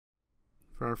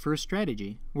For our first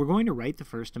strategy, we're going to write the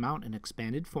first amount in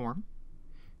expanded form,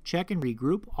 check and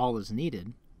regroup all as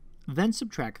needed, then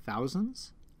subtract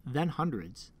thousands, then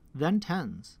hundreds, then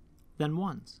tens, then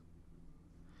ones.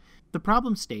 The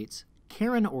problem states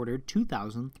Karen ordered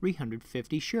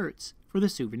 2,350 shirts for the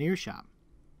souvenir shop.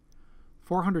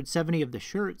 470 of the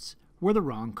shirts were the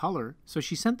wrong color, so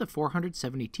she sent the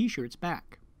 470 t-shirts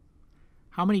back.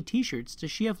 How many t-shirts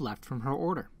does she have left from her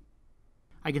order?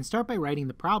 I can start by writing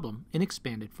the problem in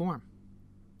expanded form.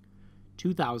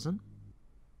 2,000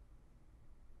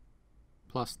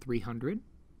 plus 300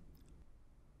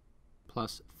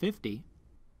 plus 50.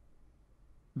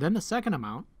 Then the second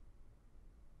amount,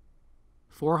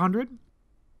 400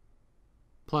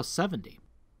 plus 70.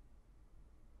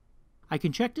 I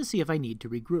can check to see if I need to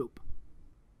regroup.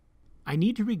 I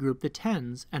need to regroup the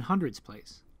tens and hundreds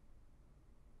place.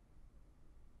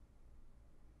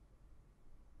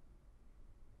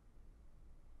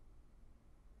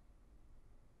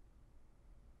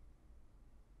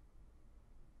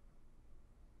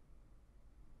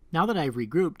 Now that I've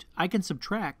regrouped, I can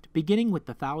subtract beginning with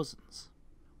the thousands.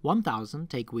 1,000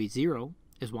 take away 0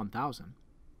 is 1,000.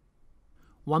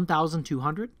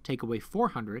 1,200 take away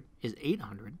 400 is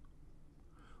 800.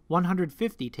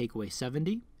 150 take away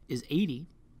 70 is 80.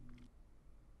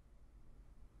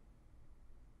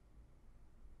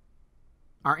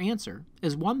 Our answer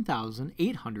is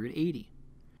 1,880.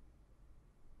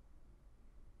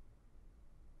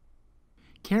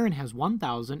 Karen has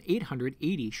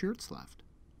 1,880 shirts left.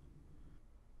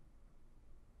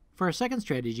 For our second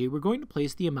strategy, we're going to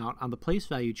place the amount on the place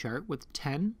value chart with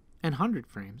 10 and 100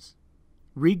 frames,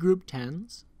 regroup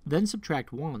tens, then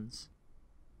subtract ones,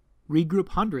 regroup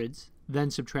hundreds, then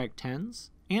subtract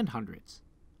tens and hundreds.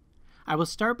 I will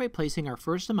start by placing our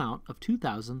first amount of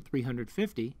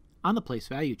 2,350 on the place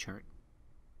value chart.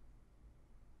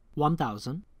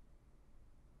 1,000,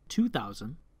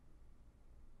 2,000,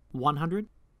 100,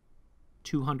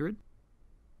 200,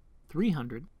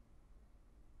 300,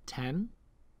 10,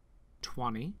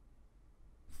 20,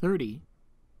 30,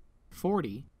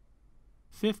 40,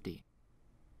 50.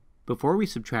 Before we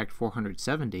subtract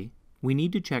 470, we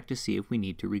need to check to see if we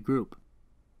need to regroup.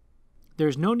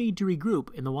 There's no need to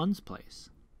regroup in the ones place.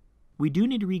 We do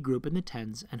need to regroup in the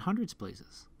tens and hundreds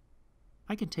places.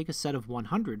 I can take a set of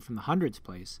 100 from the hundreds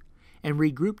place and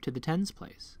regroup to the tens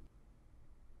place.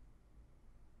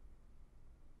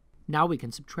 Now we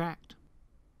can subtract.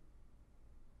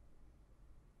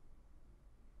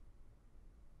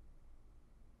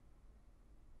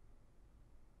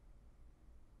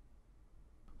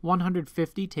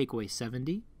 $150 take away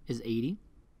 70 is 80.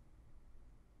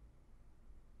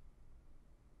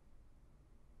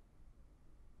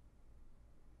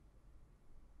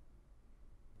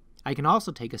 I can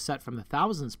also take a set from the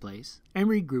thousands place and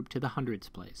regroup to the hundreds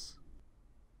place.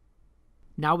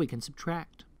 Now we can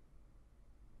subtract.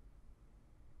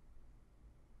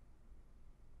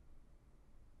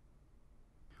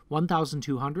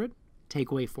 $1,200 take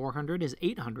away 400 is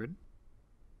 800.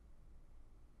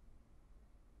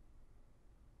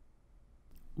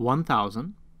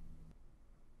 1,000,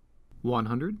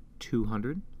 100,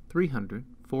 200, 300,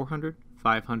 400,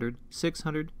 500,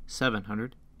 600,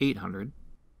 700, 800,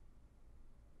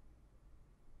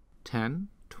 10,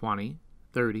 20,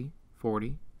 30,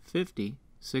 40, 50,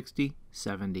 60,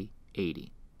 70,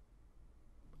 80.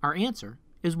 Our answer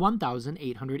is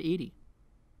 1,880.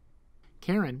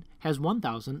 Karen has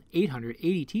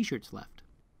 1,880 t-shirts left.